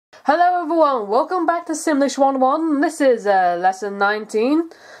Hello everyone, welcome back to Simlish 101. This is lesson 19.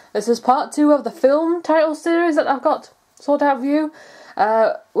 This is part 2 of the film title series that I've got sorted out for you.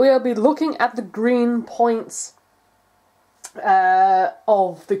 We'll be looking at the green points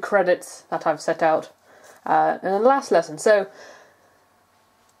of the credits that I've set out in the last lesson. So,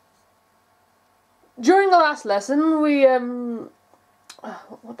 during the last lesson, we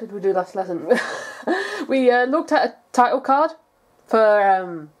what did we do last lesson? We looked at a title card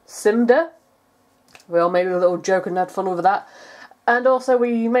for Simda. We all made a little joke and had fun over that, and also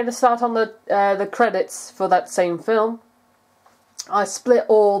we made a start on the credits for that same film. I split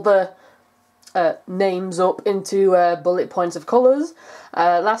all the names up into bullet points of colours.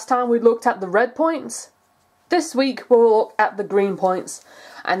 Last time we looked at the red points. This week we'll look at the green points,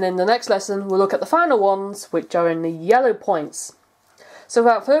 and then the next lesson we'll look at the final ones, which are in the yellow points. So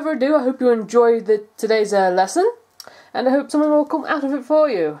without further ado, I hope you enjoyed today's lesson, and I hope something will come out of it for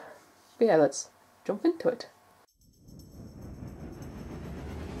you. But yeah, let's jump into it.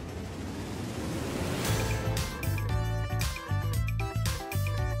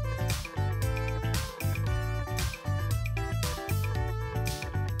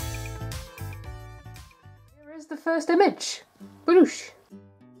 Here is the first image. Boosh.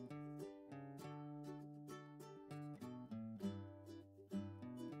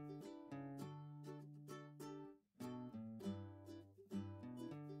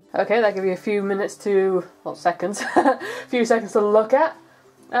 Okay, that gives you a few minutes to, well, seconds, a few seconds to look at.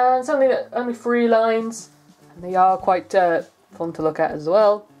 And it's only 3 lines, and they are quite fun to look at as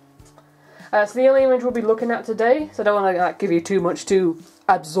well. So the only image we'll be looking at today, so I don't want to give you too much to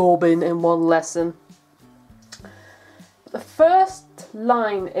absorb in one lesson. The first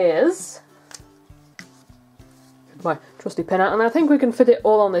line is, my trusty pen out, and I think we can fit it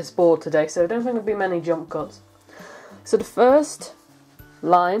all on this board today, so I don't think there'll be many jump cuts. So the first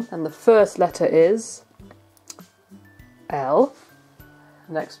line, and the first letter is L.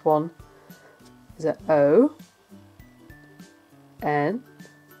 The next one is a O, N,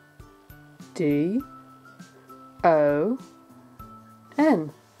 D, O,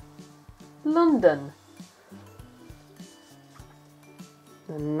 N. London.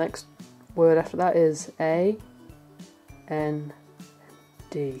 The next word after that is A, N,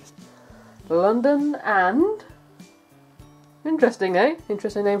 D. London and... Interesting, eh?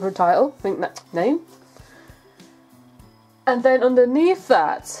 Interesting name for a title. I think that name. And then underneath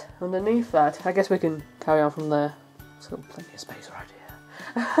that, I guess we can carry on from there. There's plenty of space right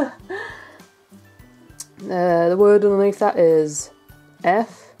here. The word underneath that is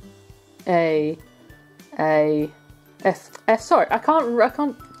F, A, F. Sorry, I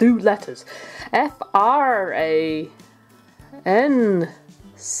can't do letters. F, R, A, N,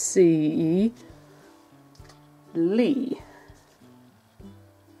 C, Lee.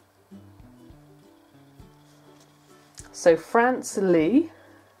 So France Lee,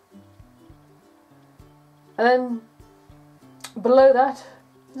 and then below that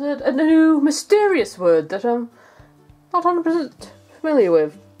is a new mysterious word that I'm not 100% familiar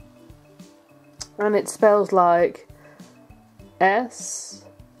with, and it spells like S-O-U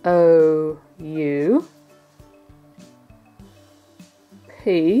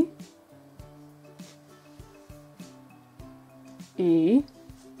P E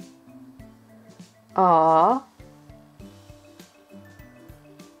R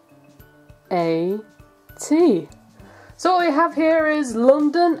A-T. So what we have here is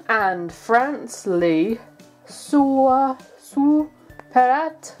London and France Lee Superat.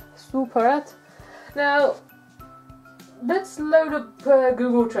 Now, let's load up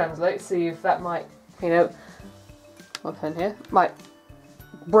Google Translate, see if that might, my pen here, might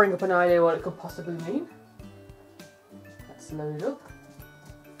bring up an idea what it could possibly mean. Let's load it up.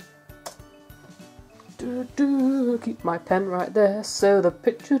 Keep my pen right there so the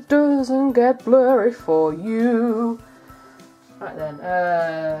picture doesn't get blurry for you. Right then,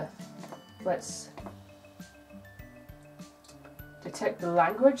 let's detect the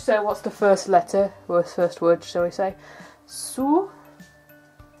language. So what's the first letter, or first word, shall we say? Su,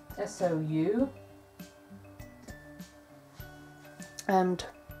 S-O-U, and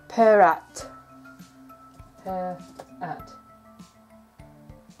perat, perat.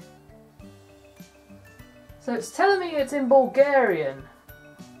 So it's telling me it's in Bulgarian.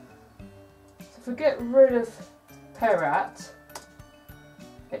 So if we get rid of perat,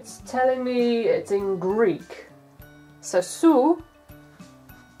 it's telling me it's in Greek. So su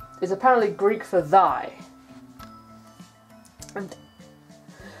is apparently Greek for thy. And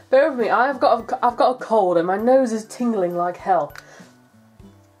bear with me, I've got a cold and my nose is tingling like hell.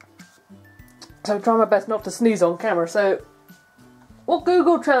 So I'm trying my best not to sneeze on camera. So what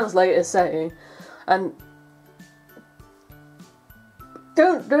Google Translate is saying, and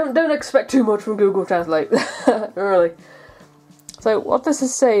don't expect too much from Google Translate, really. So what this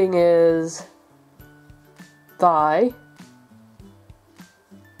is saying is thy,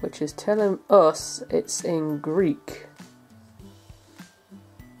 which is telling us it's in Greek.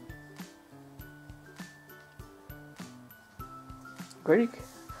 Greek.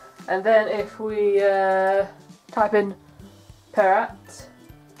 And then if we type in perat,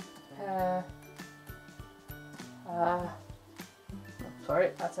 sorry,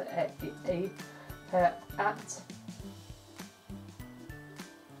 that's a perat.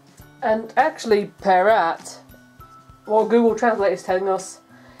 And actually perat, what Google Translate is telling us,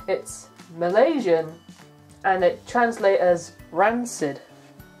 it's Malaysian, and it translates as rancid.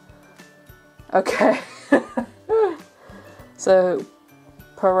 Okay. So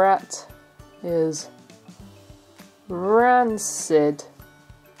perat is rancid,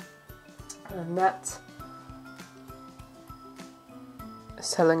 and that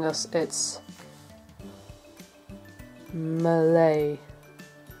is telling us it's Malay.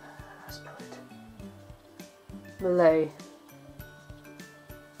 Malay.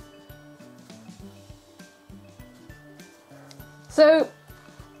 So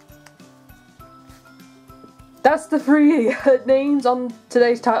that's the three names on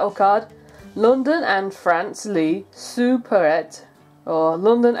today's title card. London and France Lee Superet, or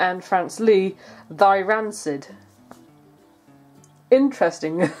London and France Lee Thy Rancid.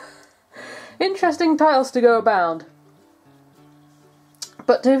 Interesting. Interesting titles to go abound.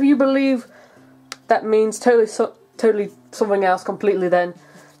 But if you believe that means totally something else completely, then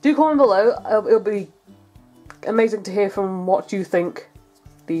do comment below. It'll be amazing to hear from what you think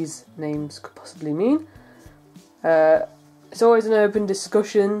these names could possibly mean. It's always an open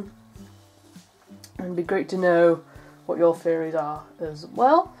discussion, and it'd be great to know what your theories are as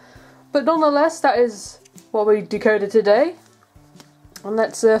well. But nonetheless, that is what we decoded today, and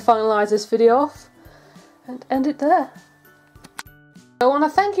let's finalise this video off and end it there. I want to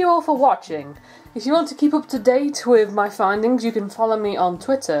thank you all for watching. If you want to keep up to date with my findings, you can follow me on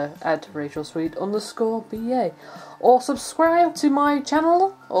Twitter at RachelSweet_BA, or subscribe to my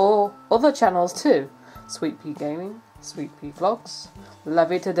channel or other channels too. Sweet Pea Gaming, Sweet Pea Vlogs, La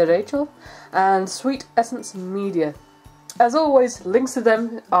Vita de Rachel, and Sweet Essence Media. As always, links to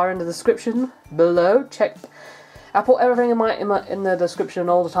them are in the description below. I put everything in the description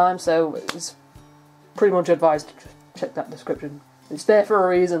all the time, so it's pretty much advised to check that description. It's there for a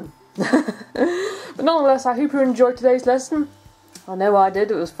reason. But nonetheless, I hope you enjoyed today's lesson. I know I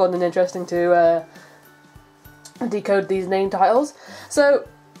did. It was fun and interesting to decode these name titles. So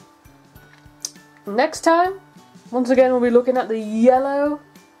next time, once again, we'll be looking at the yellow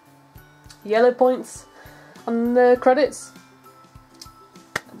points on the credits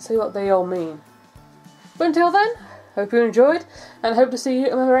and see what they all mean. But until then, hope you enjoyed, and hope to see you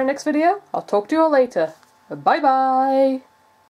in my very next video. I'll talk to you all later. Bye bye!